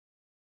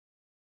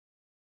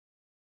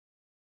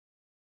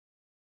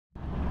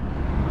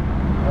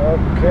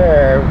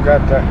Okay, we've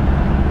got the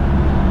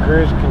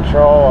cruise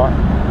control on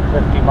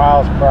 50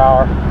 miles per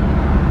hour.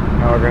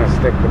 Now we're going to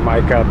stick the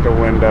mic out the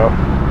window.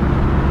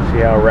 See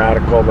how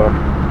radical the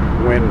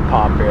wind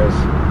pop is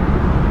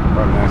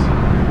from this.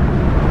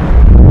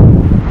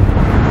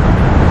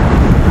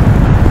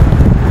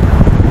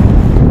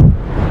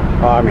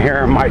 Oh, I'm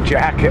hearing my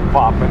jacket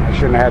popping. I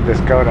shouldn't have had this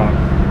coat on.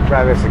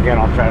 Try this again.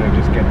 I'll try to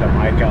just get the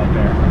mic out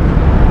there.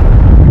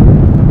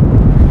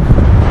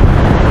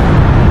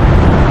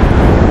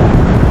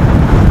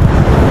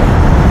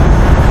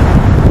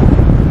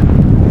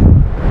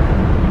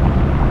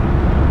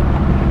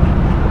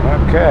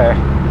 Okay.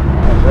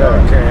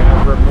 Okay,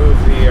 I've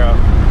removed the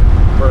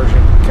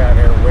Persian Cat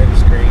Hair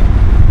windscreen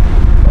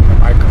from the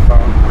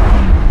microphone.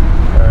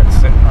 There, it's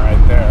sitting right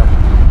there.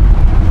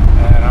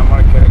 And I'm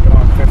going to get it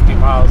going 50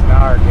 miles an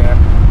hour again.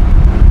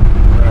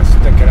 We're going to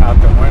stick it out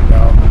the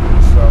window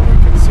so we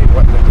can see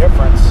what the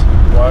difference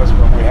was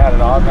when we had it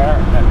on there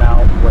and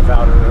now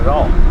without it at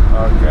all.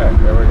 Okay,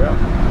 there we go.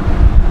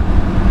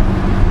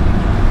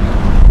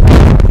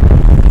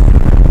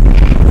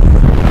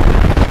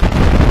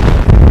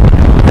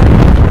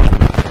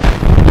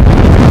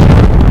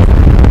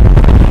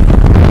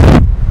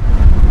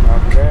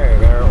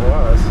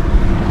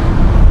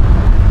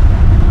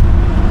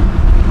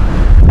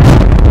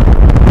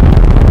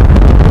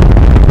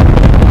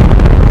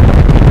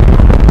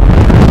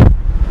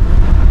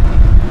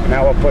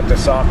 Put the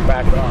sock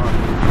back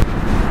on.